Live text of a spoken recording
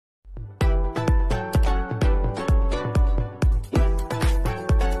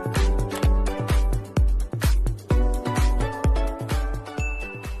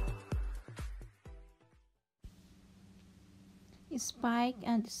spike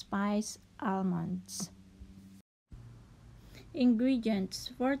and spice almonds.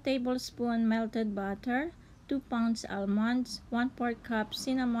 Ingredients: 4 tablespoons melted butter, 2 pounds almonds, 1/4 cup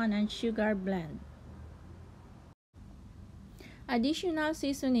cinnamon and sugar blend. Additional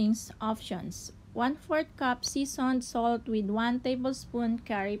seasonings options: 1/4 cup seasoned salt with 1 tablespoon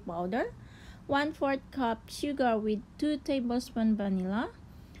curry powder, 1/4 cup sugar with 2 tablespoons vanilla,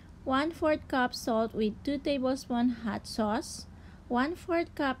 1/4 cup salt with 2 tablespoons hot sauce, 1/4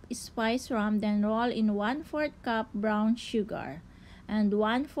 cup spice rum, then roll in 1/4 cup brown sugar, and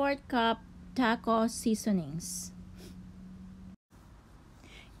 1/4 cup taco seasonings.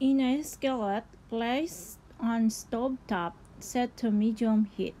 In a skillet, place on stove top, set to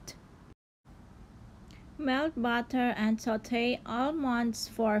medium heat. Melt butter and saute almonds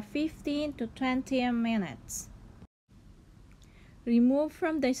for 15 to 20 minutes. Remove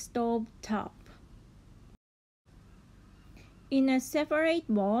from the stove top. In a separate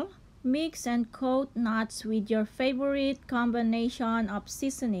bowl, mix and coat nuts with your favorite combination of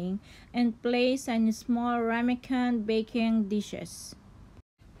seasoning and place in small ramekin baking dishes.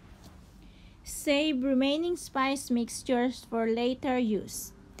 Save remaining spice mixtures for later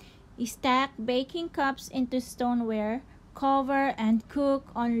use. Stack baking cups into stoneware, cover and cook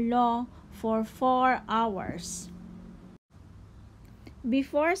on low for 4 hours.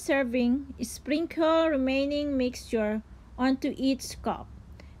 Before serving, sprinkle remaining mixture onto each cup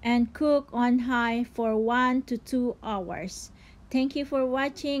and cook on high for 1 to 2 hours. Thank you for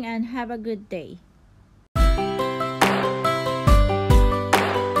watching and have a good day.